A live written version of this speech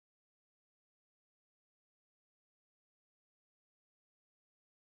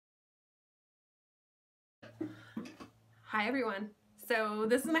Hi everyone. So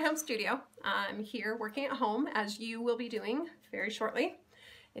this is my home studio. I'm here working at home, as you will be doing very shortly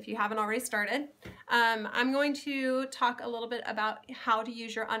if you haven't already started. I'm going to talk a little bit about how to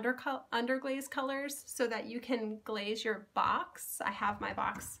use your underglaze colors so that you can glaze your box. I have my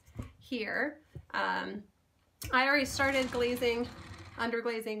box here. I already started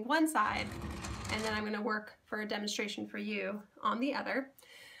underglazing one side, and then I'm going to work for a demonstration for you on the other.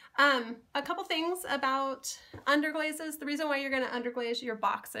 A couple things about underglazes. The reason why you're going to underglaze your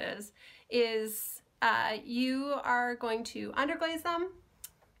boxes is you are going to underglaze them,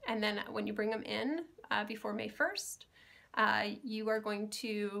 and then when you bring them in before May 1st, you are going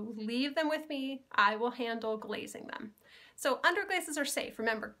to leave them with me. I will handle glazing them. So underglazes are safe.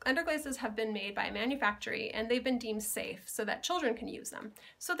 Remember, underglazes have been made by a manufacturer and they've been deemed safe so that children can use them.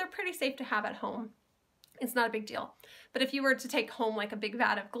 So they're pretty safe to have at home. It's not a big deal. But if you were to take home like a big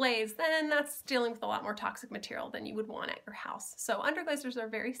vat of glaze, then that's dealing with a lot more toxic material than you would want at your house. So underglazers are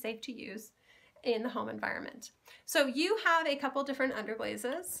very safe to use in the home environment. So you have a couple different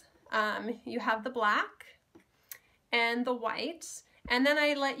underglazes. You have the black and the white, and then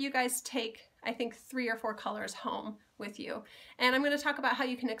I let you guys take, I think, 3 or 4 colors home with you. And I'm going to talk about how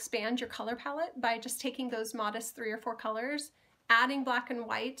you can expand your color palette by just taking those modest 3 or 4 colors, adding black and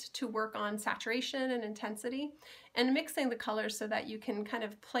white to work on saturation and intensity, and mixing the colors so that you can kind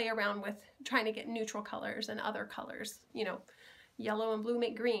of play around with trying to get neutral colors and other colors. You know, yellow and blue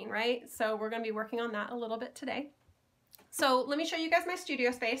make green, right? So we're going to be working on that a little bit today. So let me show you guys my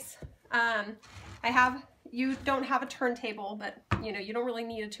studio space. You don't have a turntable, but you know, you don't really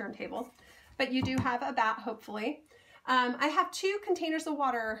need a turntable, but you do have a bat, hopefully. I have 2 containers of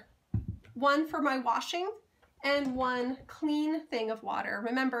water, one for my washing and one clean thing of water.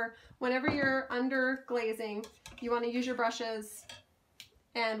 Remember, whenever you're underglazing, you want to use your brushes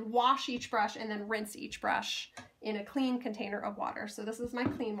and wash each brush and then rinse each brush in a clean container of water. So this is my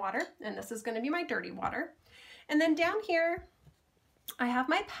clean water, and this is going to be my dirty water. And then down here, I have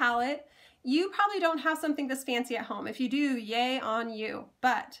my palette. You probably don't have something this fancy at home. If you do, yay on you.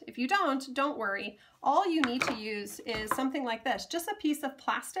 But if you don't worry. All you need to use is something like this, just a piece of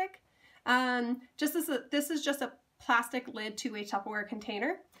plastic. This is just a plastic lid to a Tupperware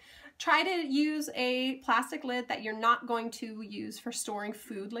container. Try to use a plastic lid that you're not going to use for storing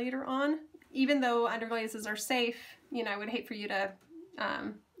food later on. Even though underglazes are safe, you know, I would hate for you to,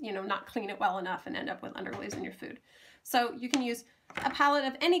 you know, not clean it well enough and end up with underglaze in your food. So you can use a palette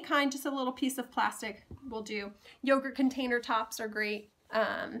of any kind, just a little piece of plastic will do. Yogurt container tops are great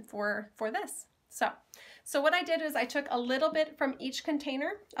for this. So what I did is I took a little bit from each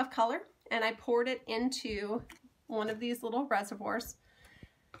container of color and I poured it into one of these little reservoirs.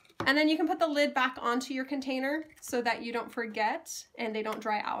 And then you can put the lid back onto your container so that you don't forget and they don't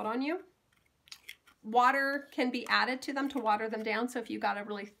dry out on you. Water can be added to them to water them down. So if you've got a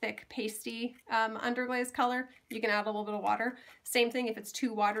really thick, pasty underglaze color, you can add a little bit of water. Same thing, if it's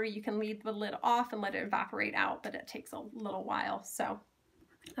too watery, you can leave the lid off and let it evaporate out, but it takes a little while. So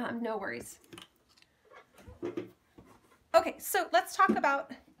no worries. Okay, so let's talk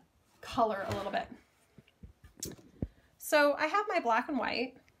about color a little bit. So I have my black and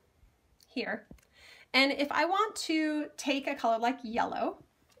white here, and if I want to take a color like yellow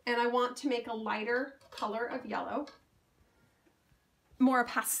and I want to make a lighter color of yellow, more a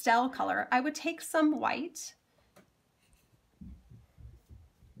pastel color, I would take some white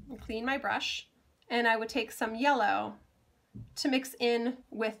and clean my brush, and I would take some yellow to mix in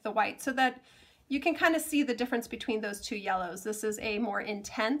with the white so that you can kind of see the difference between those 2 yellows. This is a more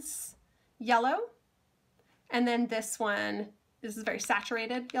intense yellow, and then this is very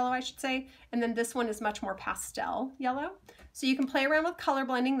saturated yellow, I should say, and then this one is much more pastel yellow. So you can play around with color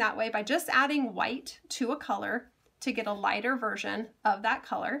blending that way by just adding white to a color to get a lighter version of that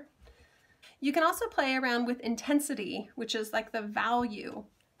color. You can also play around with intensity, which is like the value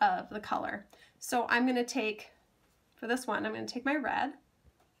of the color. So I'm going to take, for this one, I'm going to take my red,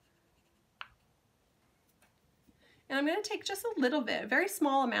 and I'm going to take just a little bit, a very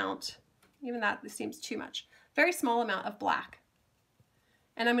small amount, even that seems too much, very small amount of black.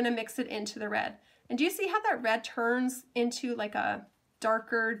 And I'm going to mix it into the red. And do you see how that red turns into like a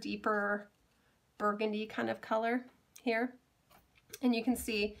darker, deeper burgundy kind of color here? And you can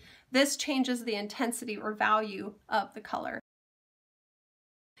see this changes the intensity or value of the color.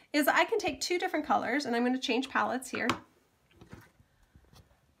 I can take 2 different colors, and I'm going to change palettes here,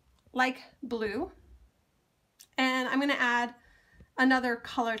 like blue, and I'm going to add another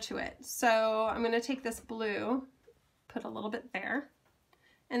color to it. So I'm going to take this blue, put a little bit there,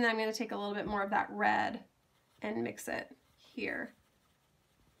 and then I'm going to take a little bit more of that red and mix it here.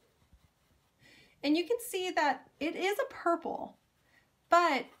 And you can see that it is a purple,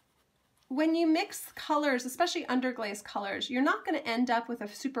 but when you mix colors, especially underglaze colors, you're not going to end up with a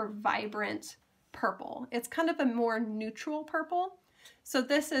super vibrant purple. It's kind of a more neutral purple. So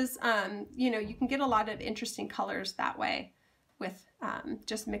this is, you know, you can get a lot of interesting colors that way with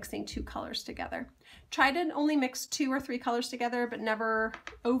just mixing two colors together. Try to only mix 2 or 3 colors together, but never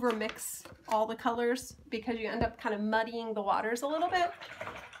over mix all the colors, because you end up kind of muddying the waters a little bit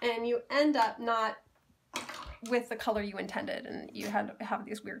and you end up not with the color you intended, and you have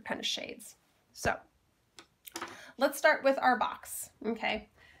these weird kind of shades. So let's start with our box. Okay,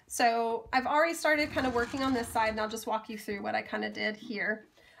 so I've already started kind of working on this side, and I'll just walk you through what I kind of did here.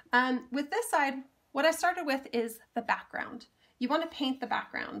 With this side, what I started with is the background. You want to paint the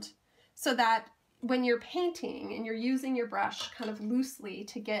background so that when you're painting and you're using your brush kind of loosely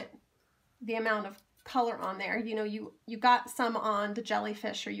to get the amount of color on there, you know, you got some on the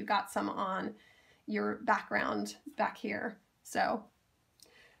jellyfish, or you got some on your background back here. So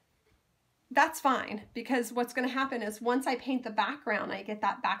that's fine, because what's going to happen is once I paint the background, I get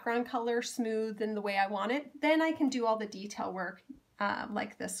that background color smoothed in the way I want it, then I can do all the detail work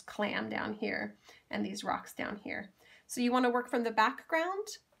like this clam down here and these rocks down here. So you want to work from the background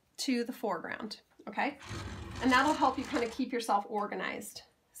to the foreground, okay? And that'll help you kind of keep yourself organized.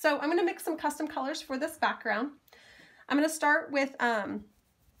 So I'm going to mix some custom colors for this background. I'm going to start with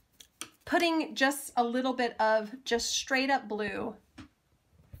putting just a little bit of just straight up blue,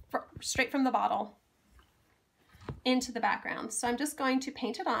 straight from the bottle, into the background. So I'm just going to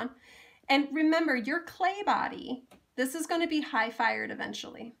paint it on. And remember, your clay body, this is going to be high fired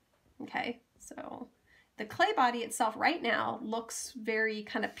eventually. Okay, so the clay body itself right now looks very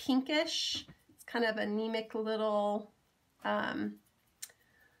kind of pinkish. It's kind of anemic little, and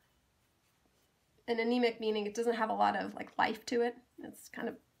anemic meaning it doesn't have a lot of like life to it. It's kind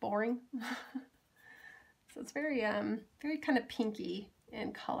of boring. So it's very, very kind of pinky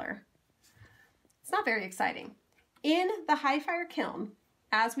in color. It's not very exciting. In the high fire kiln,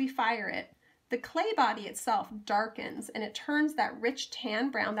 as we fire it, the clay body itself darkens and it turns that rich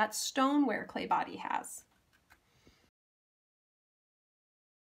tan brown that stoneware clay body has.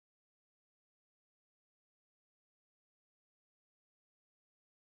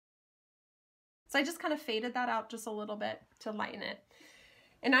 So I just kind of faded that out just a little bit to lighten it.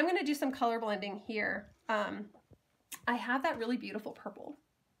 And I'm going to do some color blending here. I have that really beautiful purple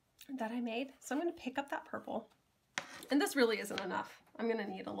that I made, so I'm going to pick up that purple. And this really isn't enough. I'm going to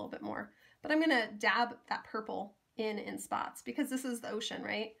need a little bit more. But I'm going to dab that purple in spots, because this is the ocean,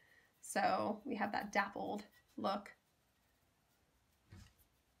 right? So we have that dappled look.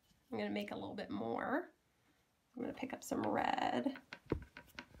 I'm going to make a little bit more. I'm going to pick up some red.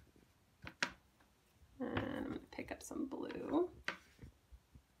 And I'm going to pick up some blue.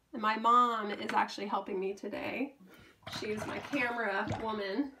 And my mom is actually helping me today. She's my camera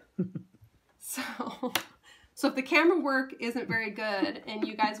woman. So if the camera work isn't very good and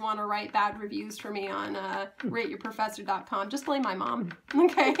you guys want to write bad reviews for me on rateyourprofessor.com, just blame my mom,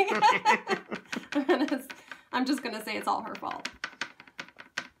 okay? I'm just going to say it's all her fault.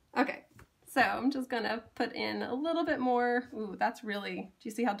 Okay, so I'm just going to put in a little bit more. Ooh, that's really, do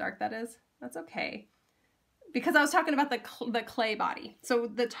you see how dark that is? That's okay. Because I was talking about the clay body. So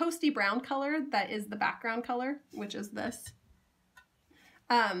the toasty brown color that is the background color, which is this,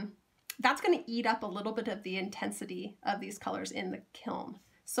 that's going to eat up a little bit of the intensity of these colors in the kiln.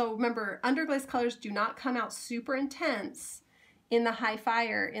 So remember, underglaze colors do not come out super intense in the high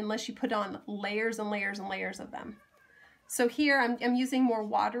fire unless you put on layers and layers and layers of them. So here I'm using more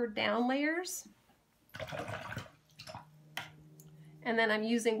watered down layers. And then I'm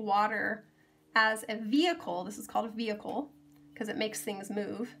using water as a vehicle. This is called a vehicle because it makes things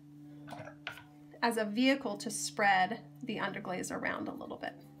move. As a vehicle to spread the underglaze around a little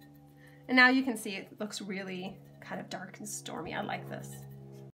bit. And now you can see it looks really kind of dark and stormy. I like this.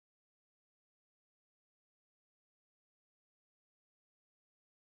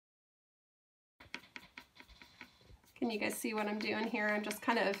 Can you guys see what I'm doing here? I'm just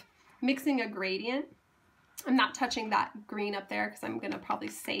kind of mixing a gradient. I'm not touching that green up there because I'm going to probably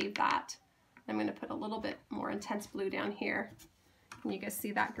save that. I'm going to put a little bit more intense blue down here. And you guys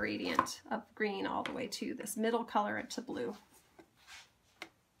see that gradient of green all the way to this middle color to blue.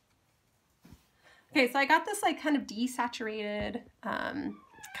 Okay, so I got this like kind of desaturated,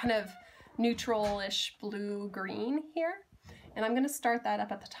 kind of neutral-ish blue-green here. And I'm going to start that up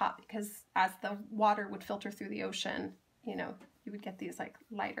at the top because as the water would filter through the ocean, you know, you would get these like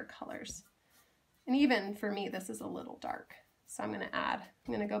lighter colors. And even for me, this is a little dark. So I'm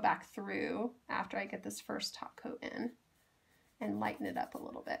going to go back through after I get this first top coat in and lighten it up a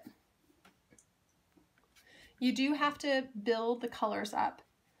little bit. You do have to build the colors up.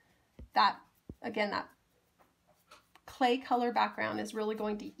 That, again, that clay color background is really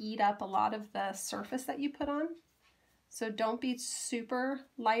going to eat up a lot of the surface that you put on. So don't be super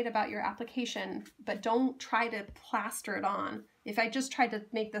light about your application, but don't try to plaster it on. If I just tried to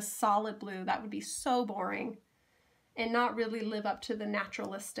make this solid blue, that would be so boring and not really live up to the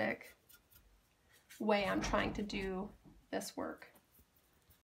naturalistic way I'm trying to do this work.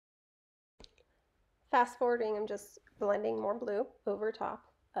 Fast forwarding, I'm just blending more blue over top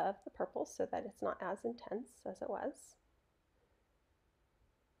of the purple so that it's not as intense as it was.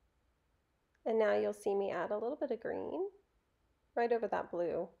 And now you'll see me add a little bit of green right over that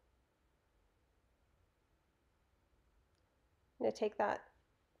blue. I'm going to take that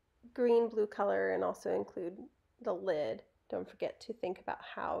green-blue color and also include the lid. Don't forget to think about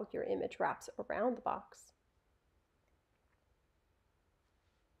how your image wraps around the box.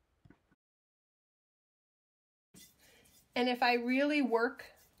 And if I really work,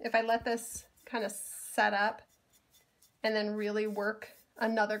 if I let this kind of set up and then really work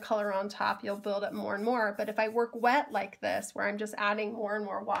another color on top, you'll build up more and more. But if I work wet like this, where I'm just adding more and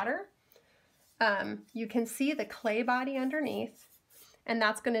more water, you can see the clay body underneath, and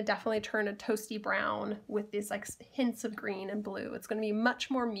that's going to definitely turn a toasty brown with these like hints of green and blue. It's going to be much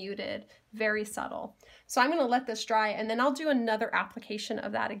more muted, very subtle. So I'm going to let this dry, and then I'll do another application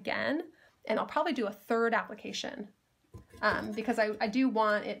of that again, and I'll probably do a third application because I do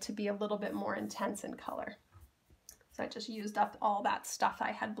want it to be a little bit more intense in color. So I just used up all that stuff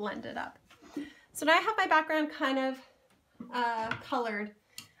I had blended up. So now I have my background kind of colored.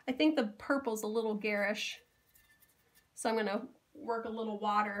 I think the purple's a little garish, so I'm going to work a little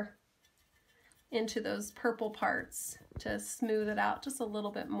water into those purple parts to smooth it out just a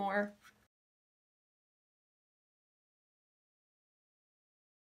little bit more.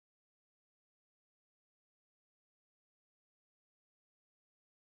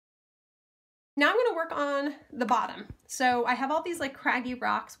 Now I'm going to work on the bottom. So I have all these like craggy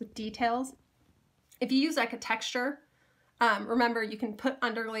rocks with details. If you use like a texture, remember you can put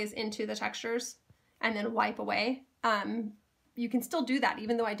underglaze into the textures and then wipe away. You can still do that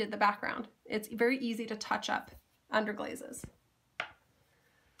even though I did the background. It's very easy to touch up underglazes.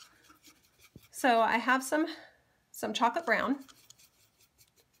 So I have some chocolate brown,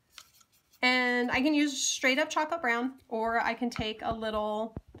 and I can use straight up chocolate brown, or I can take a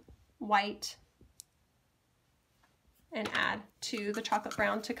little white and add to the chocolate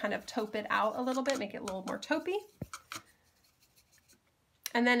brown to kind of taupe it out a little bit, make it a little more taupey.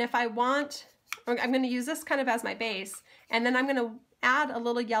 And then if I want, I'm going to use this kind of as my base, and then I'm going to add a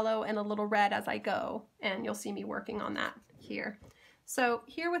little yellow and a little red as I go, and you'll see me working on that here. So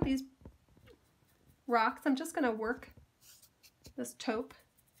here with these rocks, I'm just going to work this taupe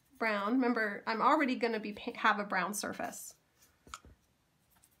brown. Remember, I'm already going to have a brown surface,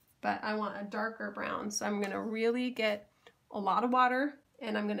 but I want a darker brown, so I'm going to really get a lot of water,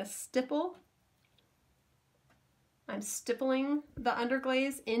 and I'm going to stipple. I'm stippling the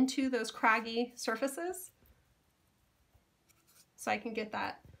underglaze into those craggy surfaces so I can get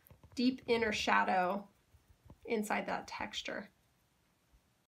that deep inner shadow inside that texture.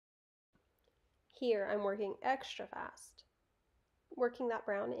 Here I'm working extra fast, working that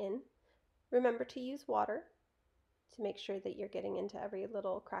brown in. Remember to use water to make sure that you're getting into every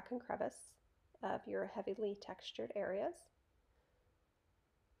little crack and crevice of your heavily textured areas.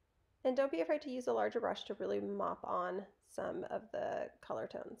 And don't be afraid to use a larger brush to really mop on some of the color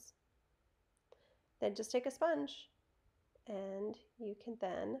tones. Then just take a sponge and you can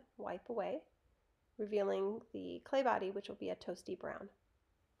then wipe away, revealing the clay body, which will be a toasty brown.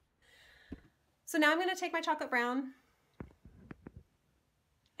 So now I'm going to take my chocolate brown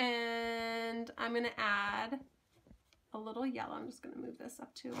and I'm going to add a little yellow. I'm just going to move this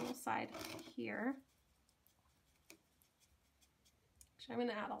up to a little side here. Actually, I'm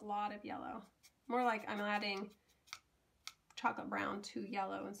going to add a lot of yellow. More like I'm adding chocolate brown to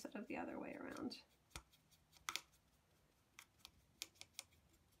yellow instead of the other way around.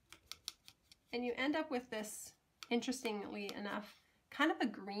 And you end up with this, interestingly enough, kind of a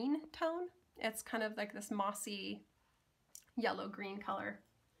green tone. It's kind of like this mossy yellow-green color.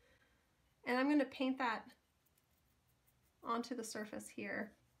 And I'm going to paint that onto the surface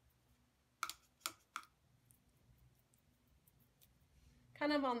here.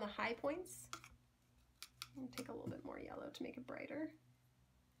 Kind of on the high points. I'm going to take a little bit more yellow to make it brighter.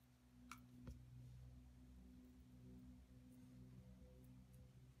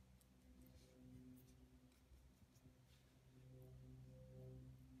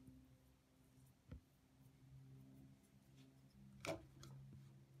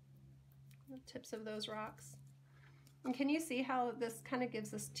 The tips of those rocks. And can you see how this kind of gives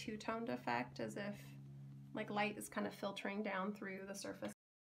this two-toned effect, as if like light is kind of filtering down through the surface?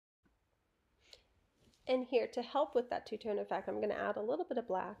 And here, to help with that two-tone effect, I'm going to add a little bit of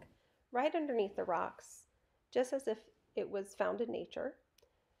black right underneath the rocks, just as if it was found in nature.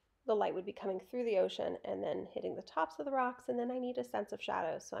 The light would be coming through the ocean and then hitting the tops of the rocks, and then I need a sense of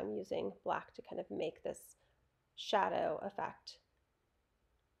shadow, so I'm using black to kind of make this shadow effect.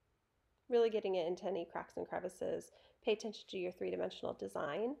 Really getting it into any cracks and crevices. Pay attention to your three-dimensional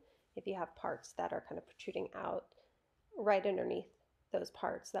design. If you have parts that are kind of protruding out right underneath those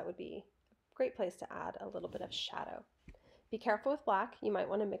parts, that would be a great place to add a little bit of shadow. Be careful with black. You might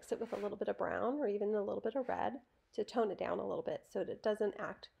want to mix it with a little bit of brown or even a little bit of red to tone it down a little bit so that it doesn't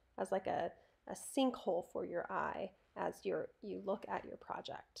act as like a sinkhole for your eye as you look at your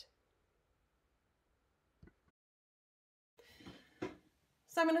project.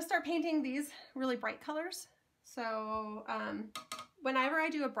 So I'm going to start painting these really bright colors. So whenever I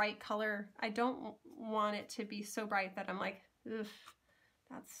do a bright color, I don't want it to be so bright that I'm like, ugh,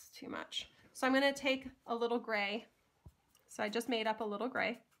 that's too much. So I'm going to take a little gray. So I just made up a little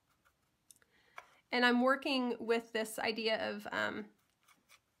gray. And I'm working with this idea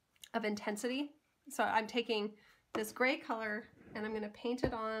of intensity. So I'm taking this gray color and I'm going to paint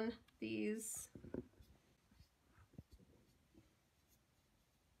it on these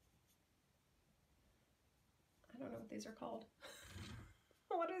I don't know what these are called.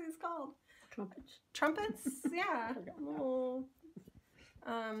 What are these called? Trumpets. Trumpets? Yeah. Little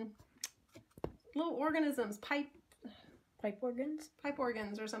organisms, pipe organs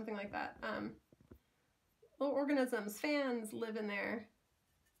or something like that. Little organisms, fans live in there.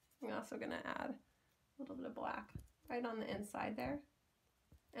 I'm also going to add a little bit of black right on the inside there.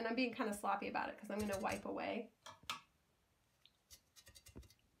 And I'm being kind of sloppy about it because I'm going to wipe away.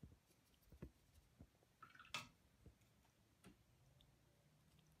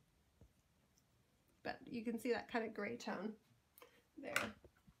 But you can see that kind of gray tone there.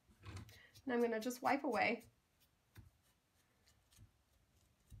 And I'm going to just wipe away.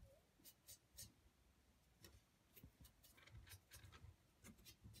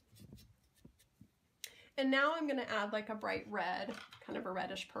 And now I'm going to add like a bright red, kind of a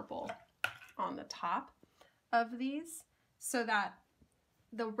reddish purple on the top of these so that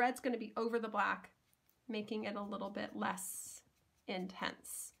the red's going to be over the black, making it a little bit less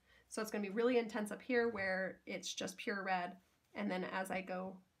intense. So it's going to be really intense up here where it's just pure red. And then as I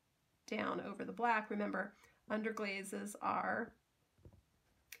go down over the black, remember, underglazes are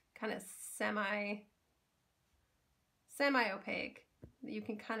kind of semi-opaque. You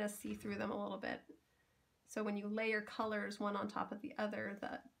can kind of see through them a little bit. So when you layer colors one on top of the other,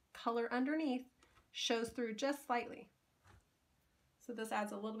 the color underneath shows through just slightly. So this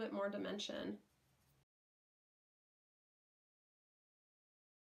adds a little bit more dimension.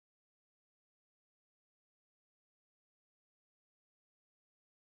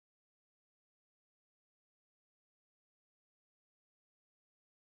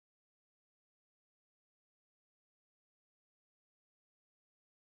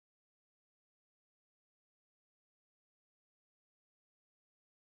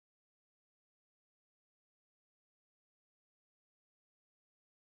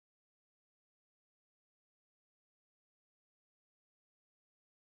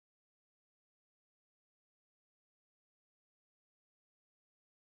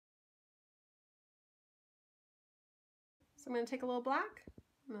 So I'm going to take a little black,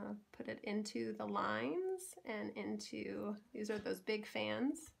 I'm going to put it into the lines and into, these are those big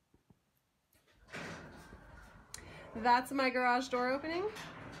fans. That's my garage door opening.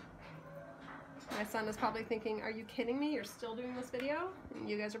 My son is probably thinking, are you kidding me? You're still doing this video? And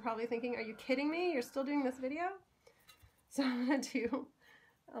you guys are probably thinking, are you kidding me? You're still doing this video? So I'm going to do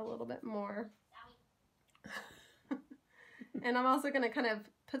a little bit more. And I'm also going to kind of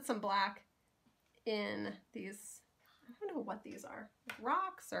put some black in these, I don't know what these are,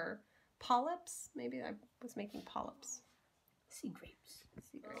 rocks or polyps. Maybe I was making polyps. Sea grapes.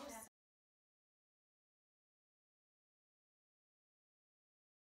 Sea grapes.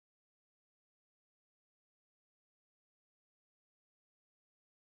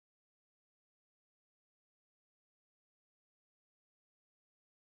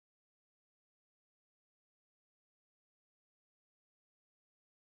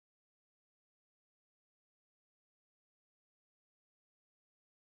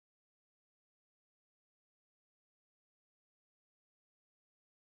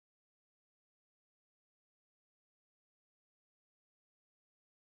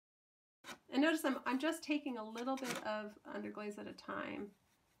 And notice I'm just taking a little bit of underglaze at a time,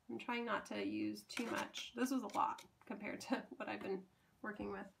 I'm trying not to use too much. This was a lot compared to what I've been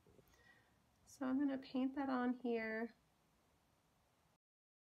working with. So I'm going to paint that on here.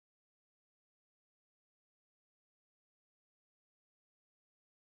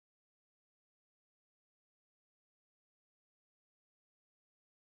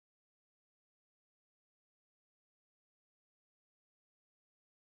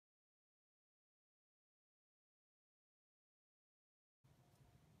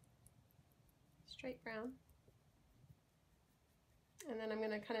 Straight brown. And then I'm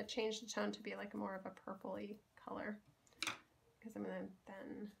going to kind of change the tone to be like more of a purpley color, because I'm going to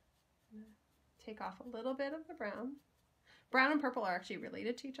then take off a little bit of the brown. Brown and purple are actually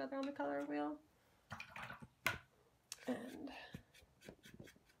related to each other on the color wheel. And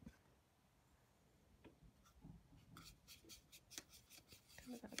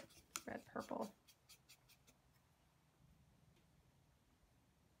kind of a red purple.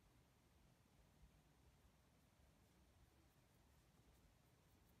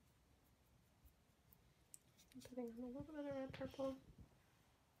 Putting on a little bit of red purple.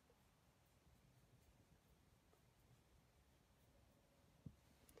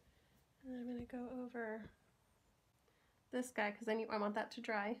 And I'm going to go over this guy because I want that to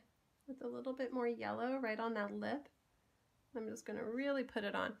dry with a little bit more yellow right on that lip. I'm just going to really put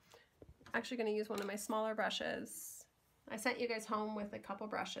it on. I'm actually going to use one of my smaller brushes. I sent you guys home with a couple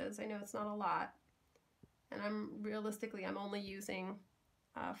brushes. I know it's not a lot. And I'm only using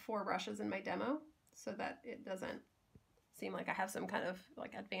 4 brushes in my demo, so that it doesn't seem like I have some kind of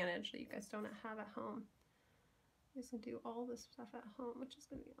like advantage that you guys don't have at home. You guys can do all this stuff at home, which is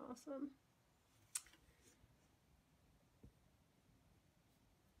going to be awesome.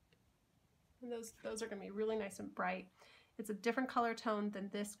 And those are going to be really nice and bright. It's a different color tone than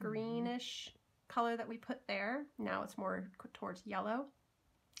this greenish color that we put there. Now it's more towards yellow.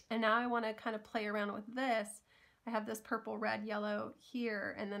 And now I want to kind of play around with this. I have this purple, red, yellow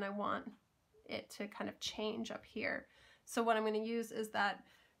here, and then I want it to kind of change up here. So what I'm going to use is that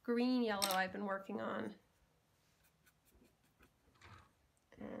green yellow I've been working on.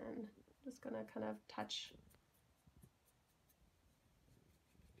 And I'm just going to kind of touch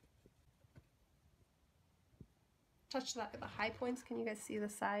the high points. Can you guys see the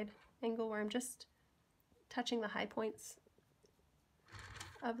side angle where I'm just touching the high points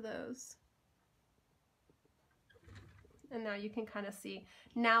of those? And now you can kind of see,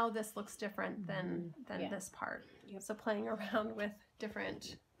 now this looks different than this part. Yep. So playing around with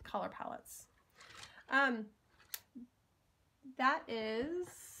different color palettes. That is,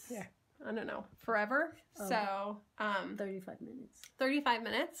 I don't know, forever. So 35 minutes. 35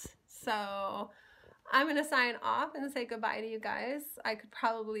 minutes. So I'm going to sign off and say goodbye to you guys. I could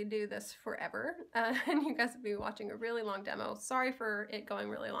probably do this forever. And you guys would be watching a really long demo. Sorry for it going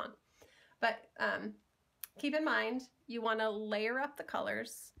really long. But keep in mind, you want to layer up the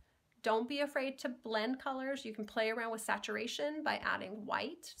colors. Don't be afraid to blend colors. You can play around with saturation by adding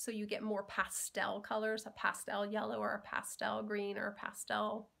white, so you get more pastel colors, a pastel yellow or a pastel green or a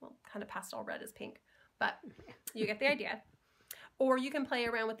pastel, well, kind of pastel red is pink, but you get the idea. Or you can play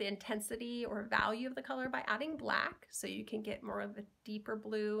around with the intensity or value of the color by adding black, so you can get more of a deeper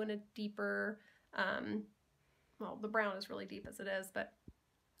blue and a deeper, well, the brown is really deep as it is, but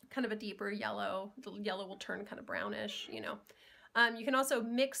kind of a deeper yellow. The yellow will turn kind of brownish, you know. You can also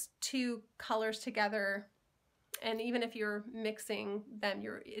mix 2 colors together, and even if you're mixing them,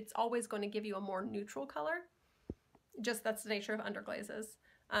 it's always going to give you a more neutral color. Just that's the nature of underglazes.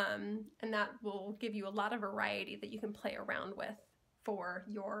 And that will give you a lot of variety that you can play around with for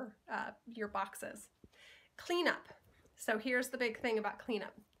your boxes. Cleanup. So here's the big thing about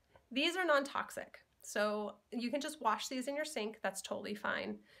cleanup. These are non-toxic. So you can just wash these in your sink. That's totally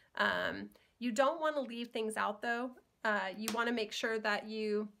fine. You don't want to leave things out though. You want to make sure that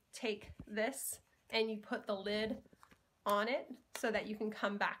you take this and you put the lid on it so that you can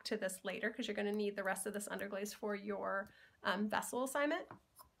come back to this later, because you're going to need the rest of this underglaze for your vessel assignment.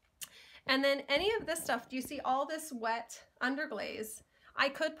 And then any of this stuff, do you see all this wet underglaze? I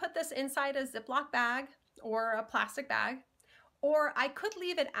could put this inside a Ziploc bag or a plastic bag, or I could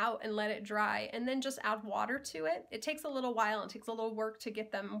leave it out and let it dry and then just add water to it. It takes a little while and takes a little work to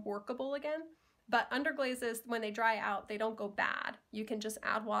get them workable again. But underglazes, when they dry out, they don't go bad. You can just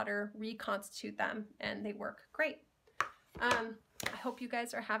add water, reconstitute them, and they work great. I hope you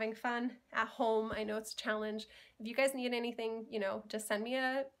guys are having fun at home. I know it's a challenge. If you guys need anything, you know, just send me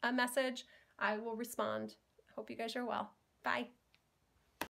a message. I will respond. Hope you guys are well. Bye.